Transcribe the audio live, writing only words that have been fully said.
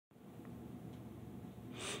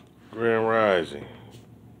Grand Rising.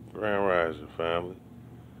 Grand Rising, family.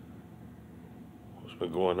 What's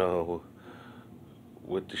been going on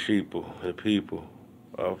with the sheeple, the people?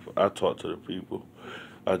 I talk to the people.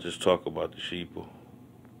 I just talk about the sheeple.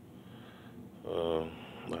 I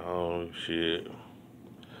don't shit.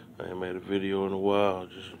 I ain't made a video in a while.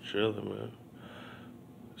 Just chilling, man.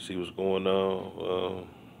 See what's going on.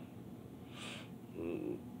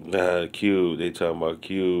 Cube. They talking about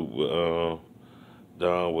Cube.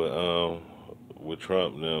 Down with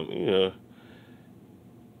Trump now.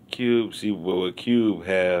 Cube. See what Cube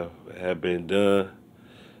have been done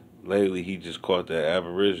lately. He just caught that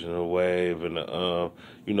Aboriginal wave and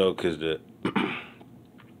cause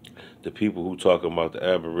the people who talking about the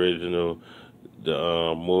Aboriginal,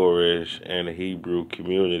 the Moorish, and the Hebrew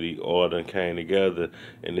community all done came together,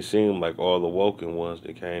 and it seemed like all the woken ones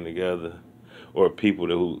that came together, or people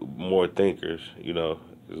who more thinkers. Because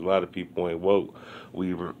a lot of people ain't woke.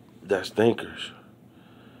 That's thinkers.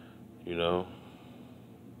 You know,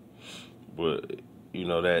 but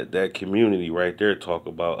that community right there talk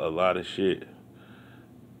about a lot of shit.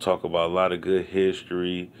 Talk about a lot of good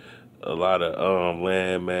history, a lot of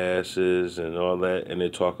land masses and all that, and they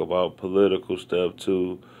talk about political stuff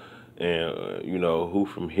too, and who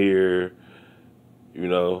from here, you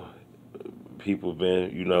know, people been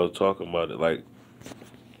talking about it like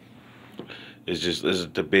it's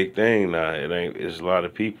the big thing now. It ain't. It's a lot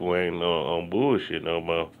of people ain't on bullshit no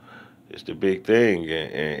more. It's the big thing,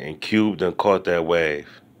 and Cube done caught that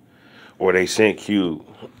wave, or they sent Cube.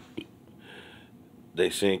 They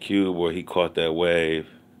sent Cube, or he caught that wave,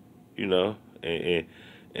 you know, and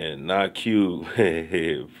not Cube.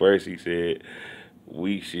 First he said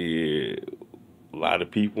we should. A lot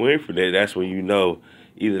of people in for that. That's when you know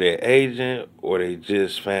either they're agent or they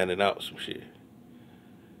just finding out some shit.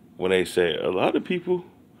 When they say a lot of people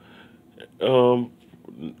um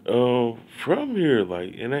from here,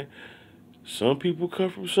 like, some people come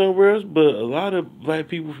from somewhere else, but a lot of black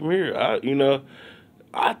people from here. I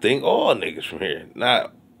think all niggas from here,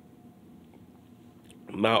 not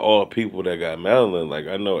all people that got melanin. Like,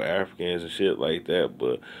 I know Africans and shit like that,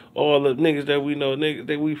 but all the niggas that we know, niggas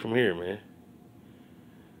that we from here, man.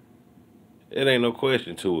 It ain't no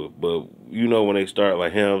question to it. But when they start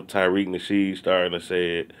like him, Tyreek Nasheed starting to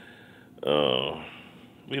say it, uh,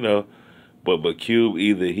 you know, but Cube,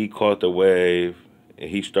 either he caught the wave and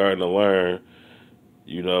he's starting to learn,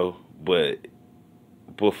 but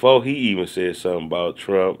before he even said something about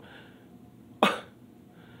Trump,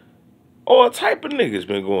 all type of niggas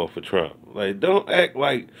been going for Trump. Like, don't act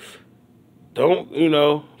like, don't,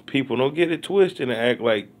 people don't get it twisted and act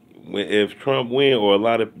like if Trump win or a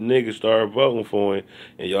lot of niggas start voting for him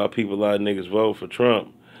and y'all people, a lot of niggas vote for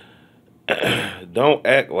Trump, don't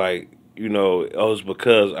act like, oh, it's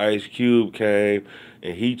because Ice Cube came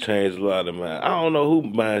and he changed a lot of minds. I don't know who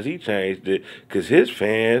minds he changed it, because his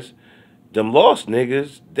fans, them lost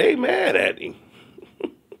niggas, they mad at him.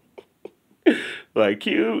 Like,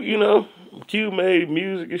 Cube made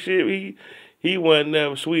music and shit. He wasn't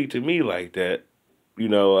never sweet to me like that. I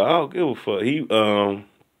don't give a fuck.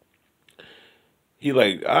 He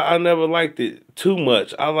like, I never liked it too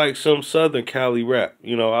much. I like some Southern Cali rap.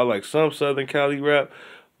 I like some Southern Cali rap,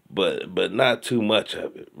 but not too much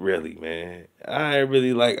of it, really, man. I ain't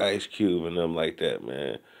really like Ice Cube and them like that,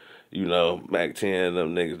 man. Mac 10 and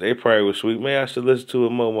them niggas, they probably was sweet. Man, I should listen to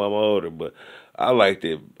it more when I'm older, but I like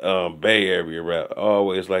the Bay Area rap. I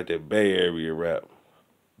always like that Bay Area rap.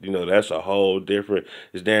 That's a whole different,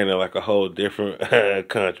 it's down there like a whole different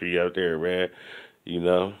country out there, man. You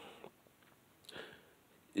know?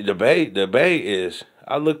 The Bay is,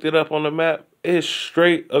 I looked it up on the map, it's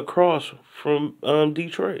straight across from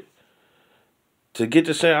Detroit. To get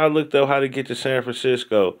to I looked up how to get to San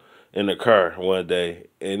Francisco in the car one day,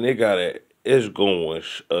 and it's going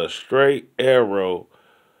a straight arrow.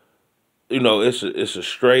 It's a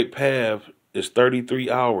straight path. It's 33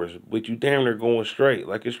 hours, but you damn near going straight,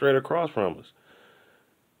 like it's straight across from us.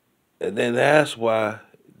 And then that's why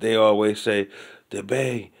they always say the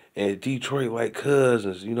Bay and Detroit like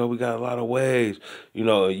cousins. We got a lot of ways.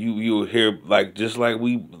 You hear, like, just like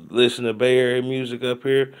we listen to Bay Area music up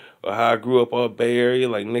here, or how I grew up on Bay Area,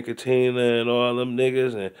 like Nicotina and all them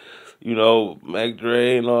niggas, and Mac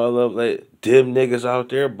Dre and all them, like them niggas out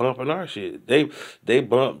there bumping our shit. They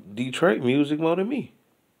bump Detroit music more than me.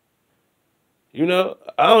 I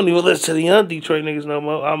don't even listen to the young Detroit niggas no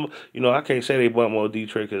more. I can't say they bump more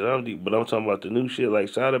Detroit because but I'm talking about the new shit like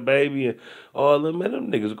Sada Baby and all them. Man, them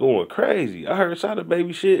niggas going crazy. I heard Sada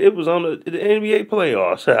Baby shit. It was on the NBA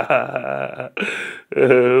playoffs.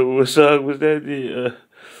 What song was that?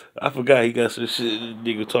 I forgot he got some shit. This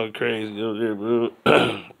nigga talking crazy over there, bro.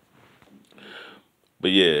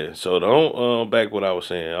 But yeah, so don't back what I was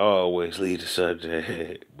saying. I always leave the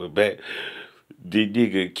subject. But back the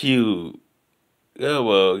nigga Cube. Yeah,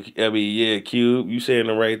 well, I mean, yeah, Cube, you saying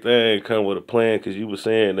the right thing, come with a plan, because you was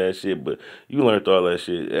saying that shit, but you learned all that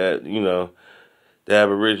shit. You know, the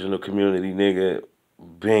Aboriginal community, nigga,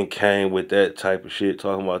 Ben came with that type of shit,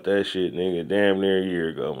 talking about that shit, nigga, damn near a year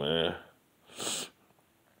ago, man.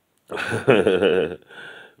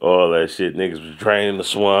 All that shit, niggas was draining the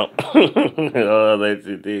swamp. All that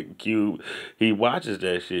shit, nigga, Cube, he watches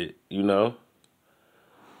that shit, you know?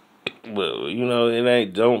 But you know, it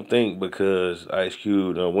ain't. Don't think because Ice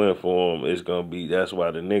Cube done went for him, it's gonna be. That's why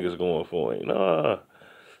the niggas going for him. Nah,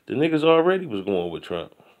 the niggas already was going with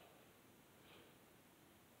Trump.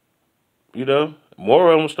 You know,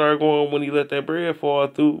 more of them started going when he let that bread fall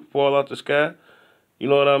out the sky. You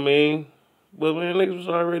know what I mean? But man, niggas was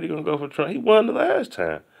already gonna go for Trump. He won the last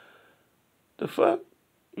time. The fuck,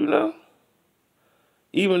 you know.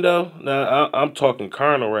 Even though now I'm talking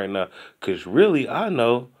carnal right now, cause really I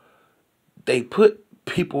know they put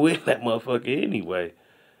people in that motherfucker anyway.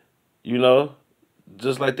 You know,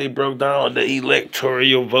 just like they broke down the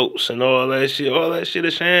electoral votes and all that shit. All that shit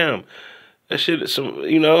is sham. That shit is some,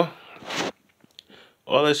 you know,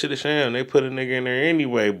 all that shit is sham. They put a nigga in there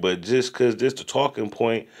anyway, but just because this the talking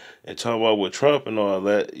point and talking about with Trump and all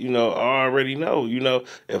that, you know, I already know. You know,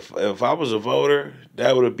 if I was a voter,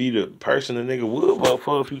 that would be the person the nigga would vote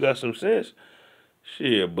for if you got some sense.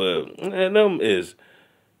 Shit, but man, them is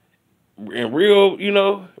in real, you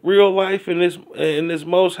know, real life in this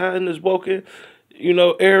most high in this woken, you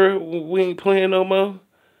know, era, we ain't playing no more.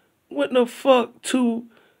 What the fuck 2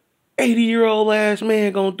 80-year-old ass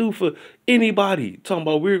man gonna do for anybody? Talking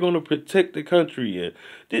about we're gonna protect the country and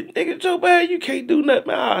this nigga Joe Biden, you can't do nothing,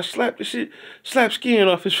 man. I'll slap the shit, slap skin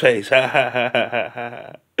off his face. Trump,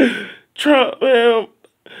 man,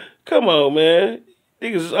 come on, man.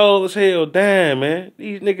 Niggas is old as hell, dying, man.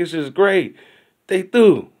 These niggas is great. They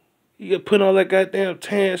through. He got put all that goddamn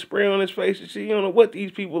tan spray on his face and shit. You don't know what these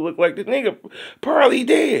people look like. The nigga probably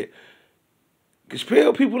dead. Because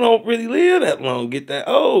pale people don't really live that long, get that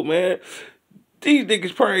old, man. These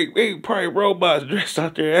niggas probably robots dressed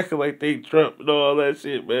out there acting like they Trump and all that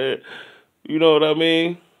shit, man. You know what I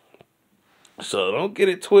mean? So don't get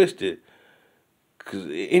it twisted. Because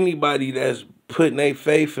anybody that's putting their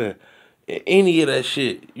faith in any of that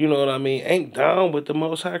shit, you know what I mean, ain't down with the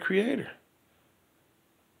Most High Creator.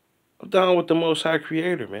 I'm down with the Most High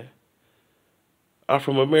Creator, man. I'm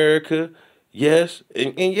from America, yes.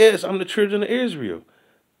 And yes, I'm the children of Israel.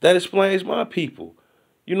 That explains my people.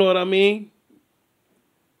 You know what I mean?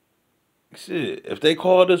 Shit, if they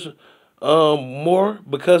called us more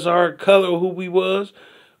because of our color, who we was,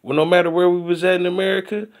 well, no matter where we was at in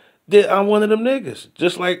America, then I'm one of them niggas.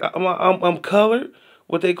 Just like I'm colored,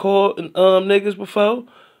 what they called niggas before.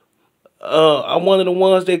 I'm one of the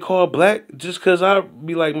ones they call black just because I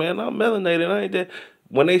be like, man, I'm melanated. I ain't that.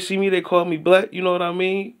 When they see me, they call me black. You know what I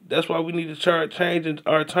mean? That's why we need to start changing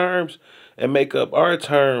our terms and make up our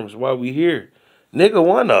terms while we here. Nigga,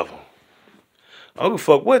 one of them. I don't give a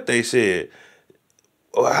fuck what they said.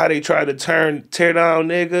 Or how they try to tear down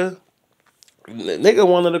nigga. Nigga,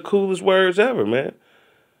 one of the coolest words ever, man.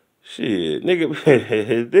 Shit, nigga,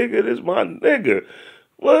 nigga, this my nigga.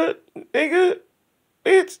 What? Nigga?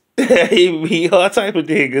 Bitch. He be all type of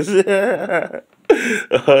niggas.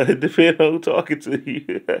 Depending on who talking to you.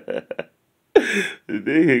 The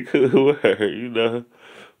nigga cool word, you know.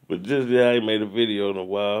 But just yeah, I ain't made a video in a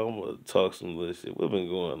while. I'm gonna talk some little shit. What been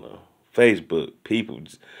going on? Facebook. People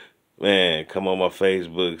just, man, come on my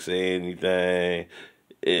Facebook, say anything.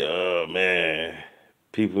 Yeah, man.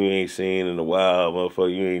 People you ain't seen in a while,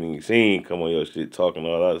 motherfucker you ain't even seen come on your shit talking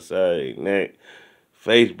all outside. Neck.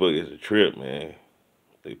 Facebook is a trip, man.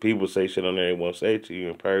 The people say shit on there they won't say to you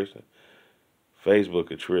in person.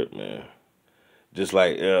 Facebook a trip, man. Just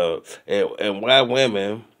like and why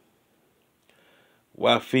women,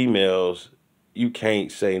 why females, you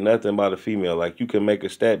can't say nothing about a female. Like you can make a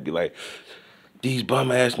stat, be like, these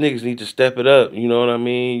bum ass niggas need to step it up. You know what I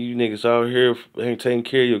mean? You niggas out here ain't taking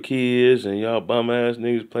care of your kids and y'all bum ass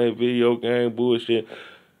niggas playing video game bullshit.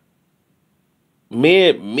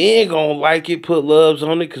 Men gonna like it, put loves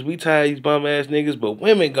on it, cause we tired of these bum ass niggas. But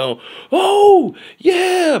women gon' oh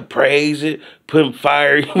yeah, praise it, putting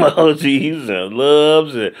fire emojis and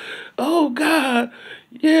loves and oh God,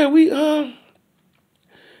 yeah we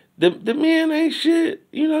the men ain't shit.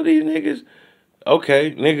 You know these niggas.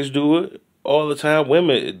 Okay, niggas do it all the time.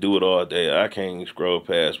 Women do it all day. I can't even scroll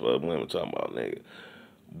past what women talking about niggas.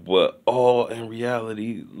 But all in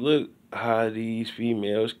reality, look how these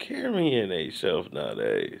females carrying themselves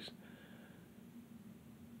nowadays.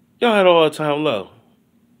 Y'all had all time low.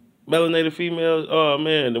 Melanated females, oh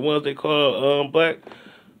man, the ones they call black,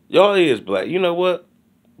 y'all is black. You know what?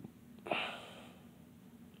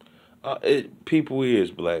 People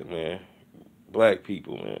is black, man. Black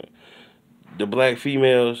people, man. The black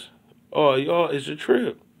females, oh y'all is a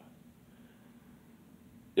trip.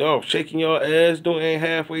 Y'all shaking y'all ass, doing ain't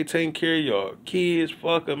halfway taking care of y'all kids,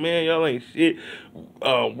 fucker, man. Y'all ain't shit.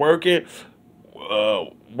 Working,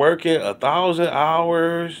 working 1,000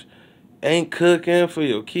 hours, ain't cooking for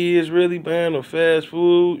your kids, really buying them fast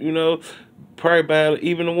food, you know. Probably buying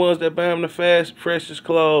even the ones that buy them the fast, freshest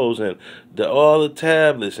clothes and all the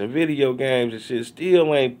tablets and video games and shit.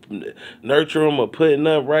 Still ain't nurturing them or putting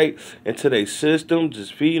them right into their system.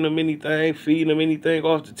 Just feeding them anything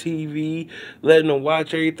off the TV, letting them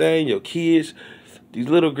watch everything. Your kids, these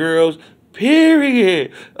little girls.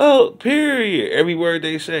 Period. Oh, period. Every word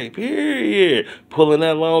they say. Period. Pulling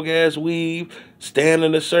that long ass weave,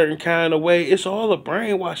 standing a certain kind of way. It's all a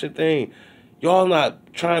brainwashing thing. Y'all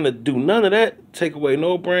not trying to do none of that. Take away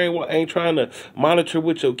no brain. Ain't trying to monitor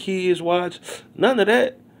what your kids watch. None of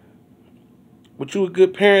that. But you a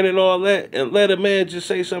good parent and all that. And let a man just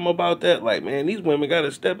say something about that. Like, man, these women got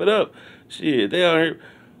to step it up. Shit, they out here.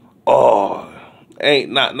 Oh,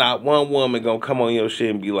 ain't not one woman gonna come on your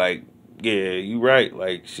shit and be like, yeah, you right.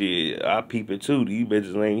 Like, shit, I peep it too. These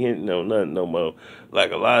bitches ain't hitting no nothing no more.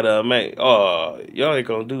 Like, a lot of them ain't. Oh, y'all ain't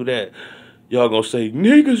gonna do that. Y'all gonna say,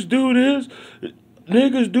 niggas do this.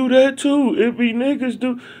 Niggas do that too. It be niggas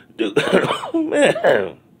do.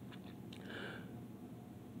 Man.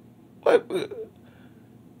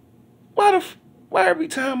 Why every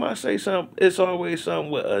time I say something, it's always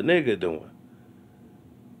something with a nigga doing?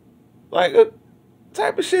 Like, what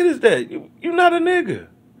type of shit is that? You not a nigga.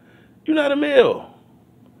 You not a male.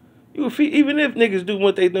 Even if niggas do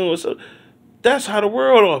what they doing, so that's how the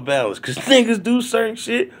world all balanced. Cause niggas do certain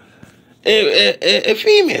shit, and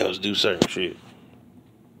females do certain shit.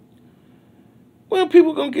 When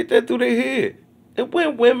people gonna get that through their head, and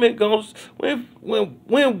when women gonna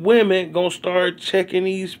when women gonna start checking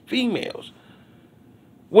these females?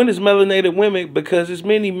 When is melanated women? Because there's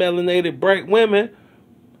many melanated bright women.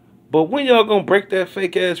 But when y'all gonna break that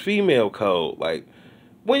fake ass female code? Like,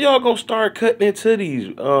 when y'all gonna start cutting into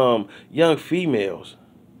these young females?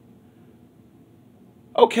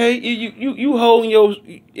 Okay, you holding your,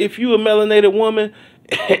 if you a melanated woman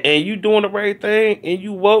and you doing the right thing and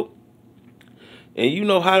you woke and you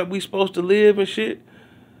know how we supposed to live and shit,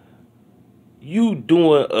 you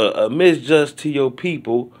doing a misjust to your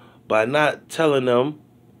people by not telling them,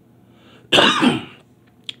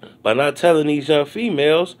 by not telling these young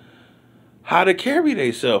females how to carry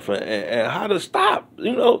themselves and how to stop,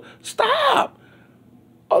 stop.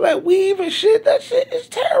 All that weave and shit, that shit is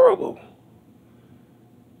terrible.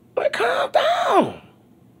 Like, calm down.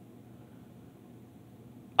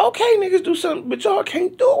 Okay, niggas do something, but y'all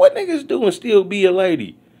can't do what niggas do and still be a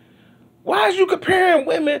lady. Why is you comparing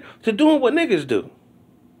women to doing what niggas do?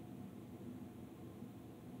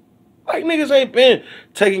 Like, niggas ain't been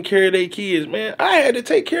taking care of their kids, man. I had to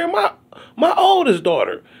take care of my oldest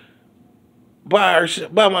daughter by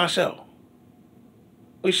myself.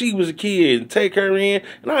 When she was a kid, take her in,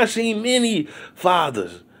 and I seen many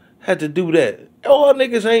fathers had to do that. All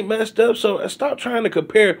niggas ain't messed up, so stop trying to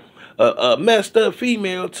compare a messed up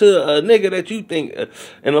female to a nigga that you think,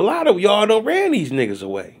 and a lot of y'all don't ran these niggas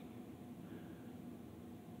away.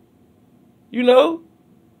 You know?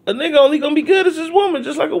 A nigga only gonna be good as his woman,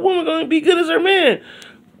 just like a woman gonna be good as her man.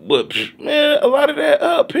 But, man, a lot of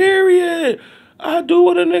that, period. I do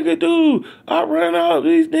what a nigga do. I run out,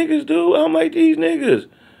 these niggas do. I'm like these niggas.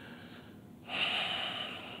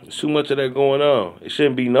 There's too much of that going on. It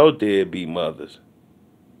shouldn't be no deadbeat mothers.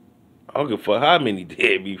 I don't give a fuck how many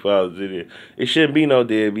deadbeat fathers it is. It shouldn't be no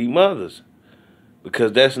deadbeat mothers.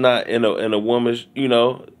 Because that's not in a woman's,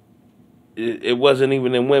 it wasn't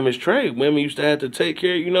even in women's trade. Women used to have to take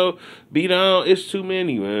care, be down. It's too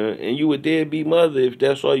many, man. And you a deadbeat mother if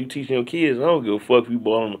that's all you teaching your kids. I don't give a fuck if you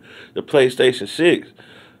bought them the PlayStation 6.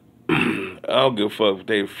 I don't give a fuck if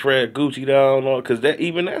they Fred Gucci down on, because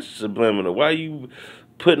that's subliminal. Why you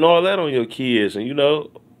putting all that on your kids? And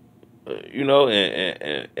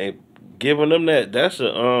and giving them that's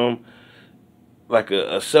like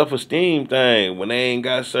a self-esteem thing when they ain't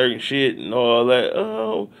got certain shit and all that.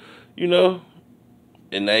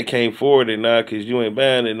 And they came forward and now because you ain't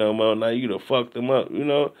buying it no more, now you done fucked them up,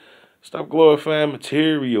 Stop glorifying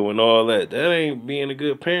material and all that. That ain't being a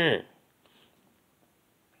good parent.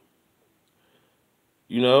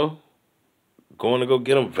 going to go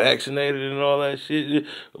get them vaccinated and all that shit.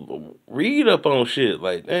 Read up on shit.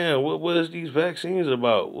 Like, damn, what was these vaccines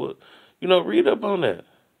about? What, read up on that.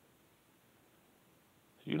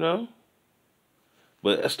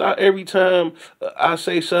 But stop every time I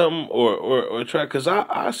say something or try, because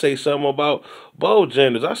I say something about both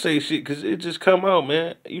genders. I say shit because it just come out,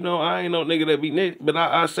 man. I ain't no nigga that be nigga, but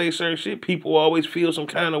I say certain shit. People always feel some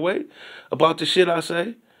kind of way about the shit I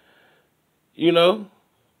say.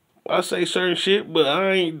 I say certain shit, but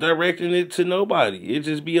I ain't directing it to nobody. It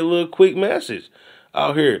just be a little quick message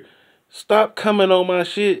out here. Stop coming on my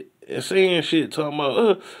shit and saying shit talking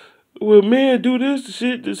about, well, men do this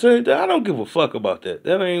shit the same thing. I don't give a fuck about that.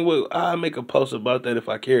 That ain't what I make a post about that if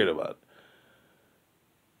I cared about it.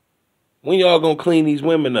 When y'all gonna clean these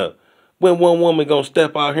women up? When one woman gonna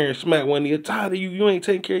step out here and smack one of you? Tired of you? You ain't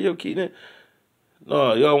taking care of your kid.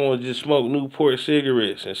 No, y'all want to just smoke Newport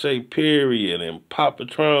cigarettes and say period and pop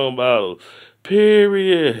Patron bottles.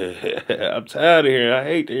 Period. I'm tired of hearing. I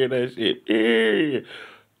hate to hear that shit. Period.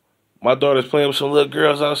 My daughter's playing with some little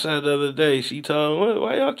girls outside the other day. She told me,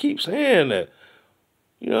 why y'all keep saying that?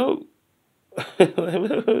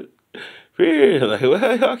 Period. Like,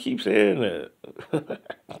 why y'all keep saying that?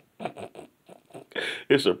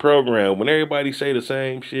 It's a program. When everybody say the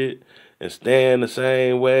same shit and stand the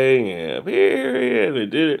same way and period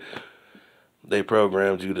and did it, they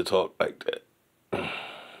programmed you to talk like that.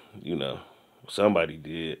 Somebody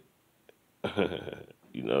did.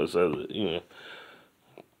 So.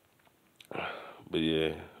 But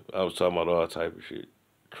yeah, I was talking about all type of shit.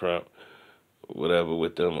 Trump, whatever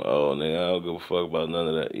with them. Oh, nigga, I don't give a fuck about none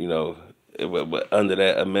of that. But under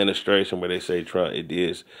that administration where they say Trump, it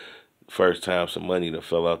is first time some money that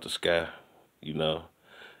fell out the sky,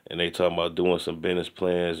 And they talking about doing some business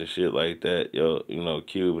plans and shit like that.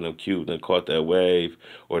 Cube and caught that wave,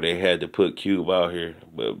 or they had to put Cube out here.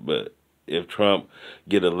 But if Trump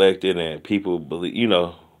get elected and people believe,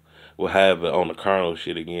 we'll have it on the carnal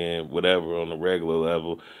shit again, whatever, on the regular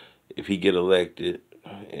level. If he get elected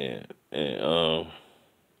and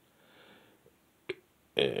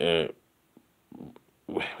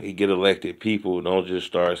he get elected, people don't just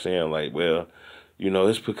start saying like, well,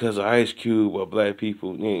 it's because of Ice Cube or black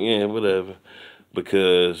people, yeah, whatever.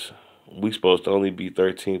 Because we supposed to only be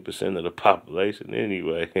 13% of the population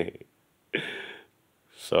anyway.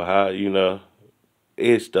 So how,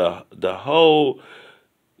 it's the whole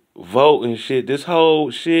vote and shit, this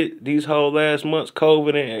whole shit, these whole last months, COVID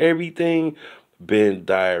and everything, been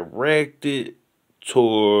directed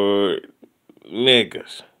toward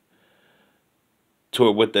niggas.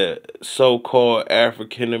 Toward what the so-called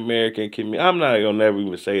African American community. I'm not gonna never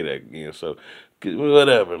even say that again. So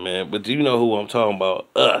whatever, man. But you know who I'm talking about?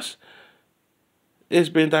 Us. It's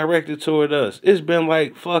been directed toward us. It's been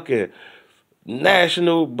like fucking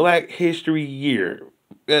National Black History Year.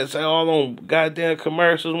 That's all on goddamn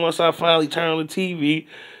commercials. Once I finally turn on the TV,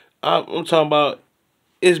 I'm talking about.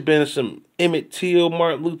 It's been some Emmett Till,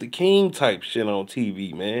 Martin Luther King type shit on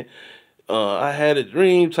TV, man. I had a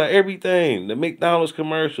dream type, everything. The McDonald's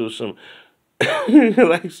commercials, some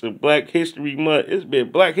like some Black History Month. It's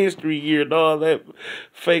been Black History Year and all that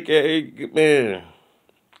fake ass, man.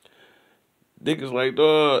 Niggas like,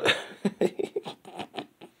 dog.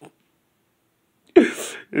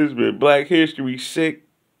 It's been Black History, sick,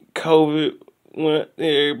 COVID.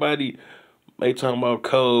 Everybody, they talking about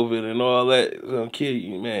COVID and all that. It's gonna kill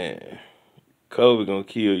you, man. COVID gonna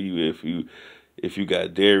kill you if you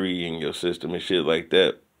got dairy in your system and shit like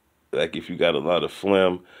that. Like if you got a lot of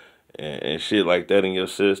phlegm and shit like that in your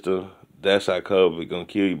system, that's how COVID gonna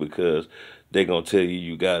kill you, because they gonna tell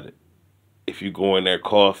you got it. If you go in there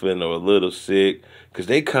coughing or a little sick, because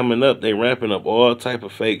they coming up, they ramping up all type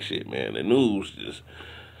of fake shit, man. The news just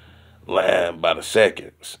lying by the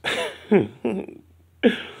seconds.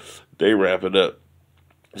 They wrap it up.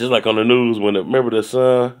 Just like on the news when remember the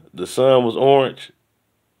sun was orange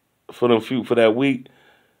for that week.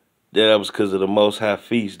 That was because of the Most High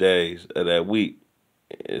feast days of that week.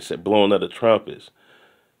 It said blowing of the trumpets.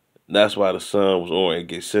 That's why the sun was orange. It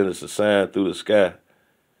gets sent as a sign through the sky.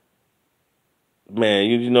 Man,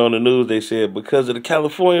 you know in the news they said because of the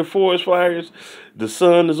California forest fires, the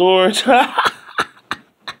sun is orange.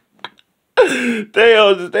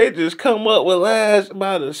 They just come up with lies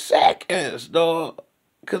by the seconds, dog.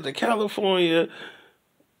 Because the California...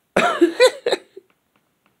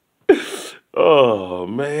 Oh,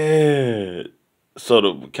 man. So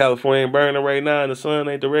the California ain't burning right now and the sun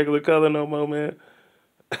ain't the regular color no more, man.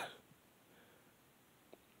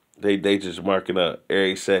 They just marking up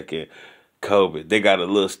every second. COVID. They got a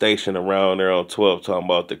little station around there on 12 talking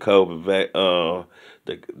about the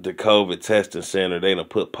the COVID testing center. They done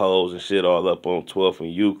put poles and shit all up on 12th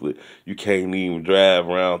and Euclid. You can't even drive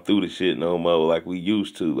around through the shit no more like we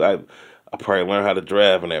used to. I probably learned how to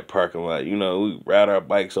drive in that parking lot. You know, we ride our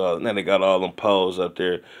bikes all. And then they got all them poles up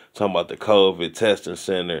there talking about the COVID testing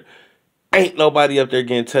center. Ain't nobody up there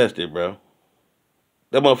getting tested, bro.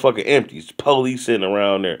 That motherfucker empty. It's police sitting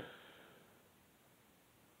around there.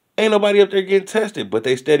 Ain't nobody up there getting tested, but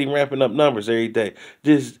they steady ramping up numbers every day.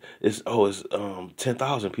 This is it's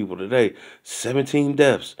 10,000 people today, 17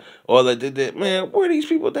 deaths. All that. Man, where are these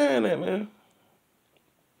people dying at, man?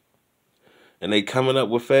 And they coming up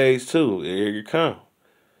with phase 2. Here you come.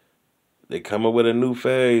 They coming with a new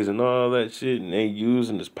phase and all that shit, and they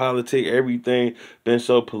using this politics. Everything been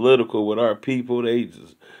so political with our people. They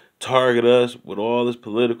just target us with all this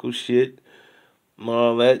political shit and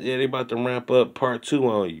all that. Yeah, they about to ramp up part 2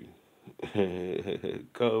 on you.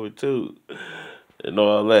 COVID 2 and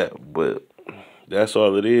all that. But that's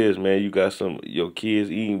all it is, man. You got your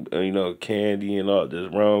kids eating, candy and all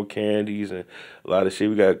this wrong candies and a lot of shit.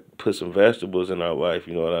 We got to put some vegetables in our life,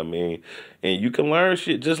 you know what I mean? And you can learn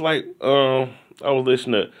shit just like, I was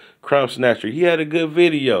listening to Crump Snatcher. He had a good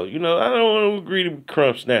video. You know, I don't want to agree to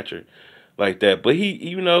Crump Snatcher like that, but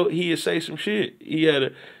he would say some shit.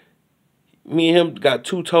 Me and him got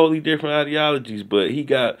 2 totally different ideologies, but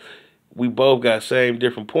we both got same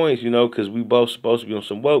different points, because we both supposed to be on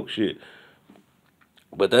some woke shit.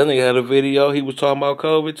 But that nigga had a video, he was talking about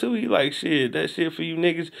COVID too. He like, shit, that shit for you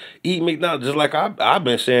niggas, eat McDonald's. Just like I've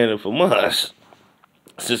been saying it for months.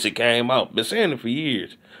 Since it came out. Been saying it for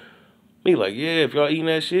years. Me like, yeah, if y'all eating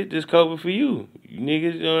that shit, this COVID for you. You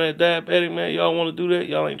niggas, that diabetic, man, y'all want to do that?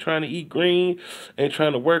 Y'all ain't trying to eat green, ain't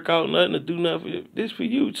trying to work out nothing, to do nothing. This for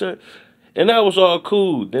you, son. And that was all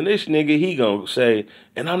cool. Then this nigga, he gonna say,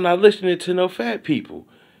 and I'm not listening to no fat people.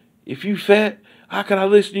 If you fat, how can I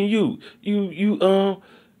listen to you?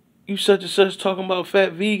 You such and such talking about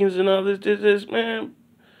fat vegans and all this, man.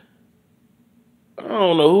 I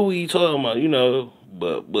don't know who he talking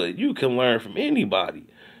about, but you can learn from anybody.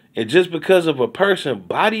 And just because of a person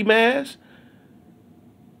body mass,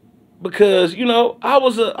 because, I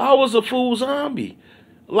was a full zombie.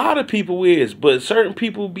 A lot of people is, but certain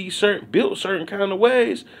people built certain kind of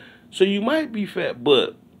ways, so you might be fat.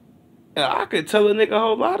 But I could tell a nigga a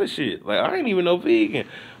whole lot of shit. Like, I ain't even no vegan,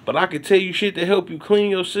 but I could tell you shit to help you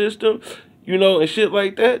clean your system, and shit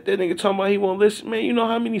like that. That nigga talking about he won't listen. Man, you know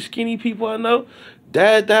how many skinny people I know?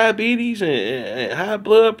 Diabetes and high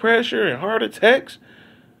blood pressure and heart attacks.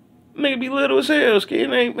 Nigga be little as hell.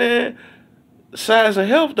 Skin ain't, man. Size and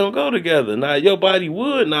health don't go together. Now, your body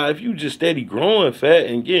would. Now, if you just steady growing fat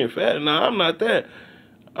and getting fat, now, I'm not that.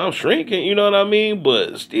 I'm shrinking, you know what I mean?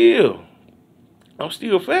 But still, I'm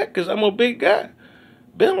still fat because I'm a big guy.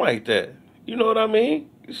 Been like that. You know what I mean?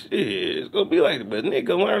 Shit, it's going to be like that. But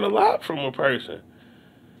nigga learn a lot from a person.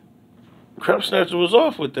 Crump Snatcher was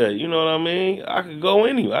off with that, you know what I mean? I could go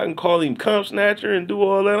anywhere. I can call him Crump Snatcher and do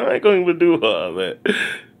all that. I ain't going to even do all that.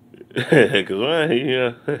 Because,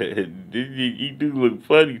 he do look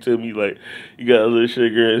funny to me, like, you got a little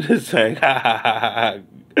sugar in his tank.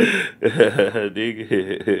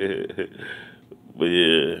 But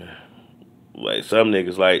yeah, like some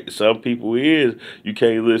niggas, like some people you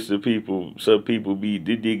can't listen to people. Some people these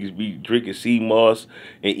niggas be drinking sea moss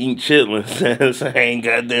and eating chitlins the same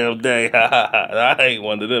goddamn day. I ain't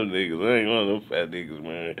one of them niggas. I ain't one of them fat niggas,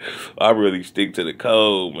 man. I really stick to the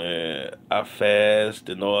code, man. I fast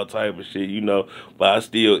and all type of shit, but I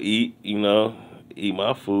still eat, eat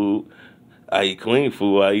my food. I eat clean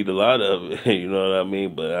food. I eat a lot of it, you know what I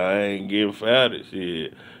mean? But I ain't getting fat and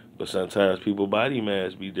shit. But sometimes people body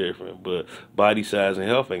mass be different. But body size and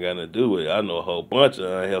health ain't got nothing to do with it. I know a whole bunch of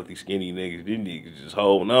unhealthy, skinny niggas. These niggas just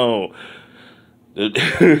holding on.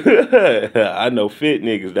 I know fit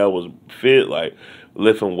niggas that was fit, like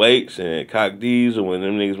lifting weights and cock diesel when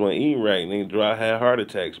them niggas weren't eating right. Niggas had heart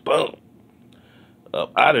attacks. Boom.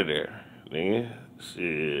 Up out of there. Nigga.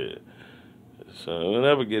 Shit. So don't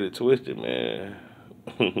ever get it twisted, man.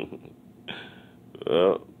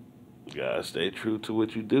 Well, gotta stay true to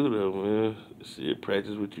what you do, though, man. Shit,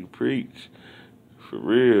 practice what you preach. For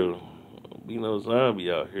real. Don't be no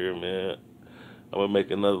zombie out here, man. I'm gonna make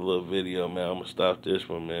another little video, man. I'm gonna stop this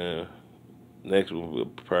one, man. Next one will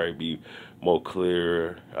probably be more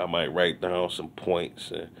clearer. I might write down some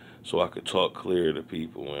points so I could talk clear to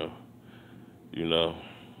people, man.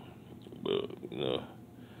 But,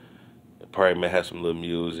 probably may have some little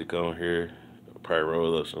music on here. Probably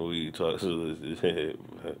roll up some weed, talk.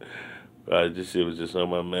 It was just on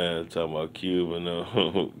my mind talking about Cube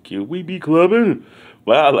and Cube. We be clubbing.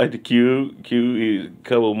 But I like the Cube. Cube is a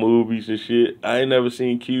couple movies and shit. I ain't never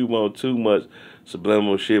seen Cube on too much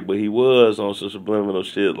subliminal shit, but he was on some subliminal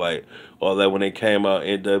shit like all that when they came out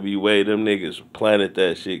NWA. Them niggas planted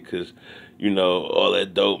that shit because, you know, all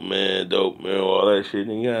that dope man, all that shit.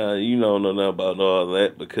 And yeah, you don't know nothing about all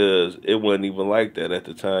that because it wasn't even like that at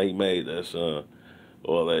the time he made that song.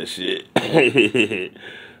 All that shit.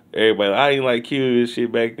 Everybody, I didn't like Q and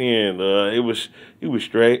shit back then. It was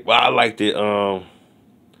straight. Well, I liked it.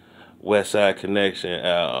 West Side Connection.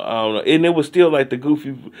 I don't know, and it was still like the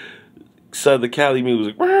goofy Southern Cali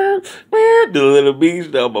music. The little beats,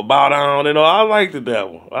 the bow down and all. I liked it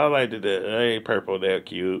that one. I liked it that. I ain't purple that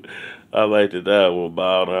cute. I liked it that one.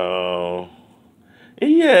 Bow down. And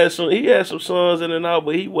he had some songs in and out,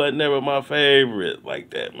 but he wasn't never my favorite like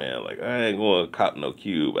that, man. Like I ain't gonna cop no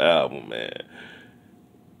Cube album, man.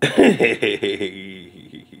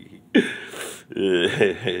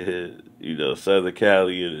 You know, Southern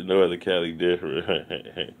Cali and Northern Cali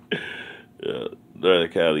different.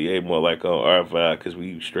 Northern Cali ain't more like on our vibe because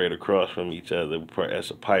we straight across from each other.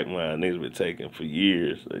 That's a pipeline niggas been taking for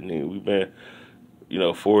years. And then we been, you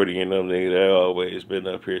know, 40 and them niggas, they always been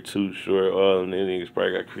up here too short. All them niggas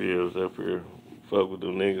probably got cribs up here. Fuck with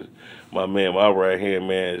them niggas. My right hand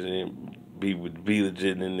man is be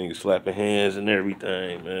legit and them niggas slapping hands and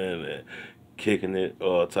everything, man. And kicking it,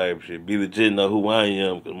 all type of shit. Be legit know who I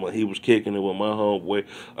am because he was kicking it with my homeboy,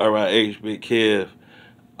 R.I.H. Big Kev,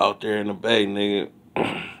 out there in the Bay, nigga.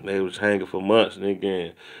 They was hanging for months, nigga,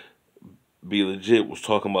 and Be Legit was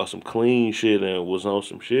talking about some clean shit and was on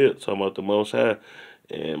some shit, talking about the Most High.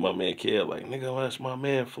 And my man Kev like, nigga, that's my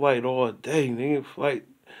man Flight all day, nigga.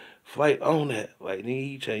 Flight on that. Like, nigga,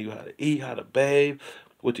 he tell you how to eat, how to bathe,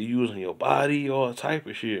 what to use on your body, all type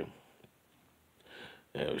of shit.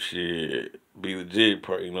 And shit, Be Legit,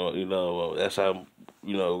 you know, that's how,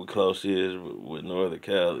 you know, we close is with Northern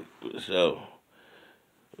Cali. So,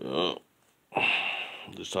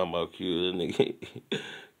 just talking about Q, nigga.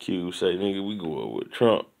 Q say, nigga, we going with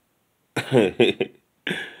Trump.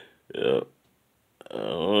 Yeah.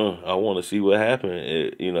 I want to see what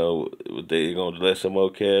happened. You know, they gonna let some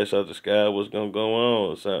more cash out the sky. What's gonna go on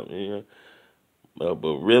or something? You know,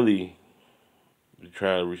 but really, we're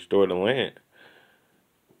trying to restore the land.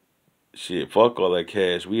 Shit, fuck all that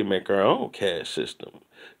cash. We make our own cash system.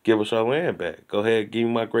 Give us our land back. Go ahead, give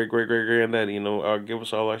me my great granddaddy. You know, or give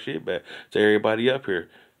us all our shit back to everybody up here.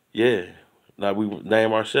 Yeah. Now we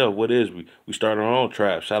name ourselves. What is we? We start our own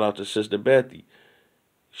tribe. Shout out to Sister Bethy.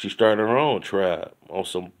 She started her own tribe on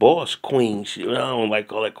some boss queen shit. I don't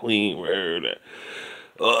like all that queen word,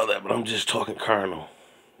 all that, but I'm just talking carnal.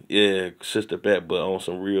 Yeah, Sister Bethy, but on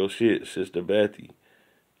some real shit. Sister Bethy.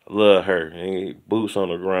 I love her. Ain't boots on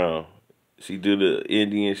the ground. She do the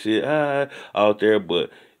Indian shit out there, but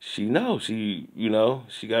she knows you know,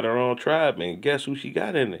 she got her own tribe, man. Guess who she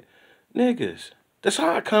got in it? Niggas. That's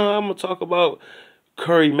how I'm gonna talk about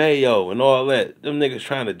Curry Mayo and all that. Them niggas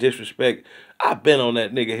trying to disrespect. I've been on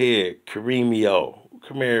that nigga head, Camario.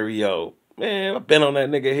 Man, I've been on that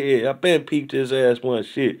nigga head. I've been peeped his ass one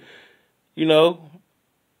shit. You know?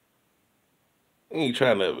 Ain't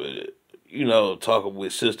trying to, you know, talking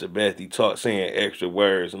with Sister Bethy, saying extra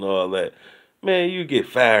words and all that. Man, you get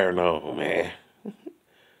fired on, man.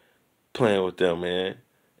 Playing with them, man.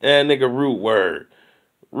 And that nigga Root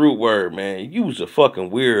word, man. You was a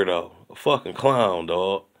fucking weirdo. A fucking clown,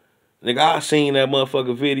 dog. Nigga, I seen that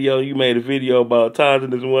motherfucking video. You made a video about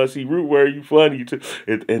Tazinus and want to see Root word. You funny too.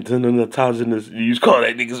 And then the Tazinus, you just call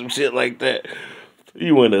that nigga some shit like that.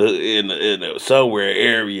 You in a somewhere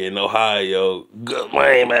area in Ohio, good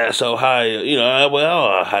lame ass Ohio. You know,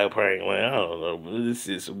 Ohio prank land. I don't know, but this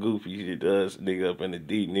is some goofy shit does. Nigga up in the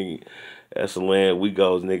deep, nigga. That's the land we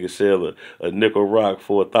goes. Nigga sell a nickel rock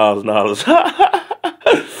for $1,000.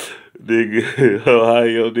 Nigga,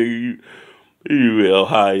 Ohio, nigga, you in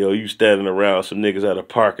Ohio, you standing around some niggas at a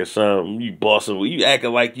park or something. You bossing, you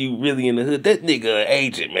acting like you really in the hood. That nigga an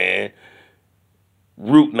agent, man.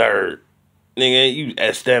 Root nerd. Nigga,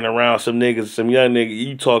 you standing around some niggas, some young nigga,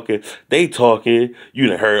 you talking, they talking, you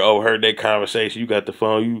done heard that conversation, you got the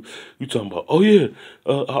phone, you talking about, oh yeah,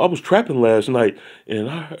 I was trapping last night, and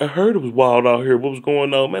I heard it was wild out here, what was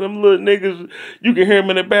going on, man, them little niggas, you can hear them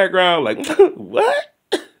in the background, like, what?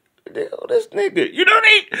 This nigga, you know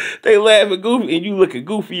they laughing goofy, and you looking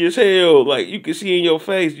goofy as hell, like, you can see in your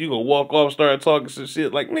face, you gonna walk off, start talking some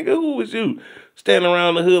shit, like, nigga, who is you? Standing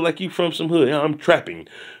around the hood like you from some hood, I'm trapping.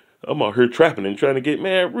 I'm out here trapping and trying to get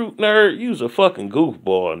mad. Root nerd, you's a fucking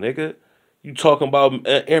goofball, nigga. You talking about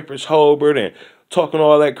Empress Holbert and talking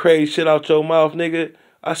all that crazy shit out your mouth, nigga.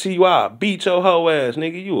 I see you out. Beat your hoe ass,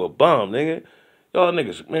 nigga. You a bum, nigga. Y'all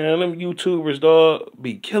niggas, man, them YouTubers, dog,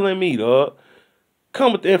 be killing me, dog.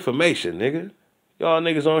 Come with the information, nigga. Y'all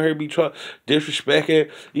niggas on here be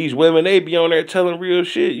disrespecting these women. They be on there telling real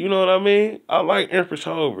shit. You know what I mean? I like Empress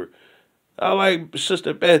Hover. I like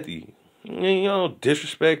Sister Bethy. You don't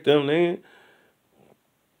disrespect them, nigga.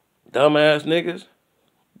 Dumbass niggas.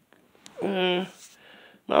 I'm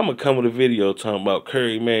gonna come with a video talking about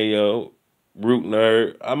Curry Mayo, Root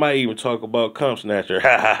Nerd. I might even talk about Cum Snatcher.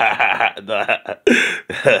 I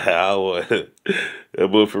would.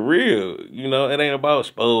 But for real, you know, it ain't about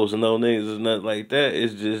exposing no niggas or nothing like that.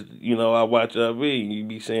 It's just, you know, I watch y'all you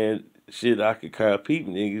be saying shit I could call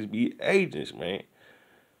people niggas be agents, man.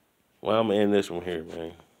 Well, I'm gonna end this one here,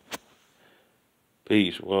 man.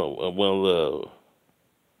 Peace. One love.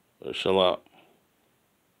 Shalom.